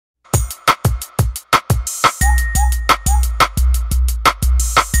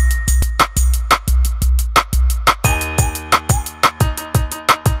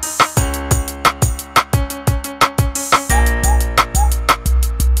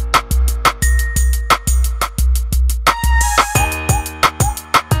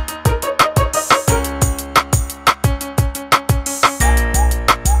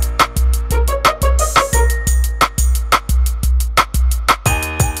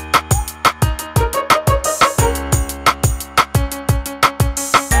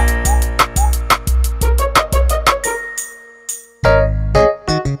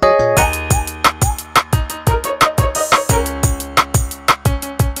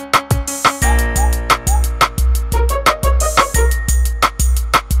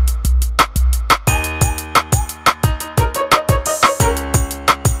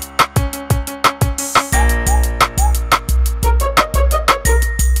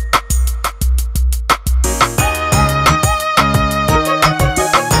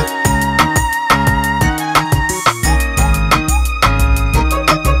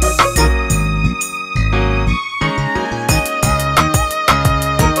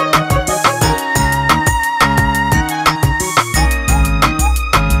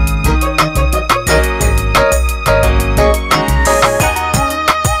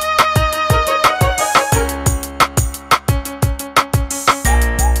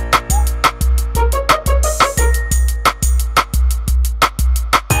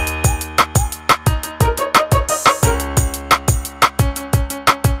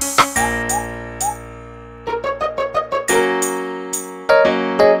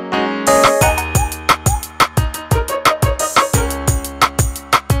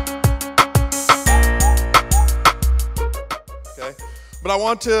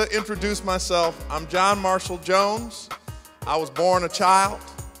want to introduce myself. I'm John Marshall Jones. I was born a child.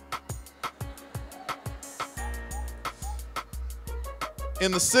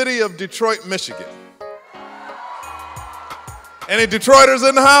 In the city of Detroit, Michigan. Any Detroiters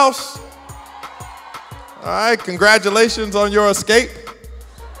in the house? All right, congratulations on your escape.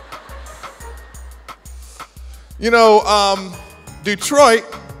 You know, Detroit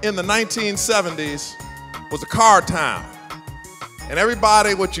in the 1970s was a car town. And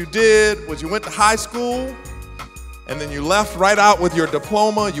everybody, what you did was you went to high school, and then you left right out with your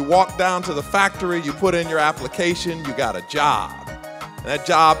diploma. You walked down to the factory, you put in your application, you got a job. And that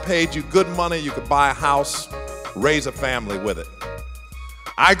job paid you good money. You could buy a house, raise a family with it.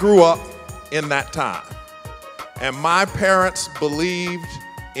 I grew up in that time, and my parents believed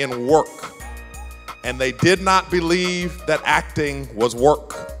in work, and they did not believe that acting was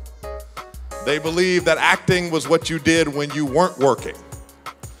work. They believed that acting was what you did when you weren't working.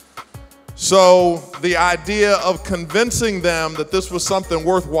 So the idea of convincing them that this was something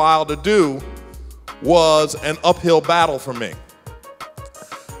worthwhile to do was an uphill battle for me.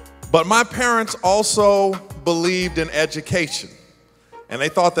 But my parents also believed in education, and they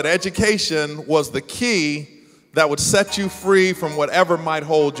thought that education was the key that would set you free from whatever might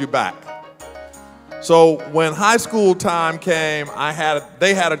hold you back. So when high school time came,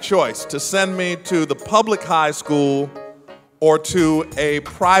 they had a choice to send me to the public high school or to a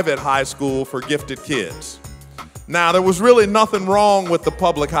private high school for gifted kids. Now, there was really nothing wrong with the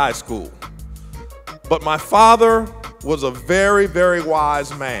public high school, but my father was a very, very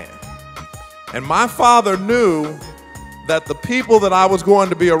wise man. And my father knew that the people that I was going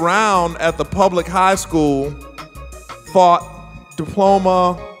to be around at the public high school thought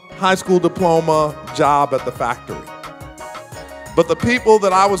high school diploma, job at the factory. But the people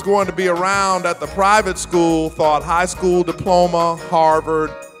that I was going to be around at the private school thought high school diploma,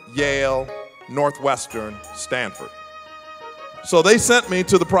 Harvard, Yale, Northwestern, Stanford. So they sent me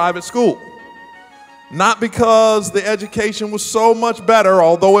to the private school. Not because the education was so much better,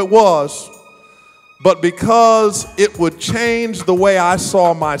 although it was, but because it would change the way I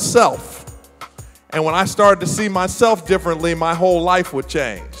saw myself. And when I started to see myself differently, my whole life would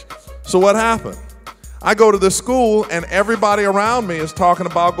change. So what happened? I go to this school, and everybody around me is talking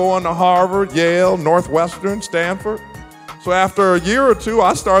about going to Harvard, Yale, Northwestern, Stanford. So after a year or two,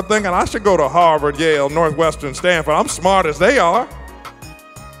 I started thinking I should go to Harvard, Yale, Northwestern, Stanford. I'm smart as they are.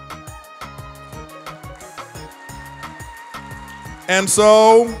 And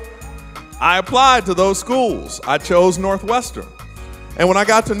so I applied to those schools. I chose Northwestern. And when I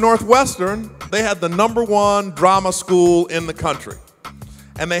got to Northwestern, they had the #1 drama school in the country.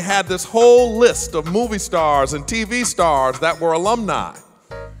 And they had this whole list of movie stars and TV stars that were alumni.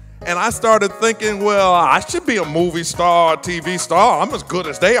 And I started thinking, well, I should be a movie star, TV star. I'm as good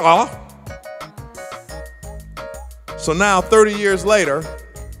as they are. So now, 30 years later,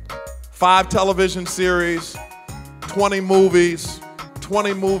 5 television series, 20 movies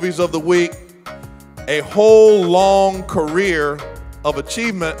of the week, a whole long career of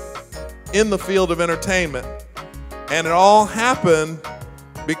achievement in the field of entertainment. And it all happened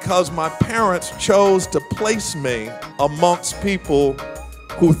because my parents chose to place me amongst people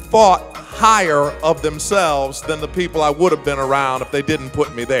who thought higher of themselves than the people I would have been around if they didn't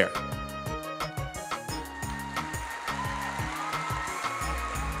put me there.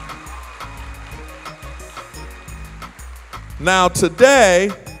 Now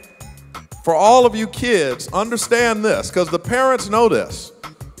today, for all of you kids, understand this, because the parents know this.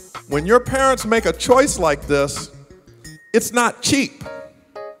 When your parents make a choice like this, it's not cheap.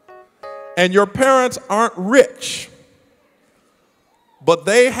 And your parents aren't rich. But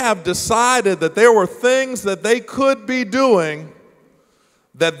they have decided that there were things that they could be doing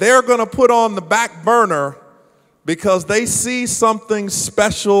that they're going to put on the back burner because they see something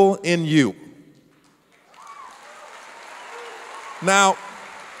special in you. Now,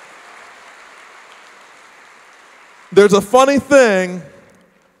 there's a funny thing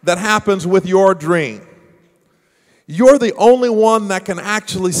that happens with your dream. You're the only one that can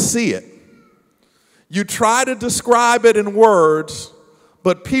actually see it. You try to describe it in words,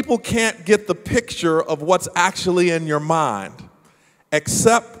 but people can't get the picture of what's actually in your mind,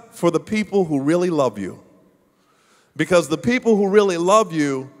 except for the people who really love you. Because the people who really love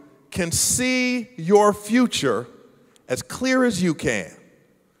you can see your future as clear as you can.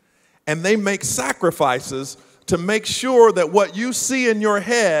 And they make sacrifices to make sure that what you see in your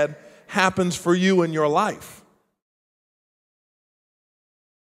head happens for you in your life.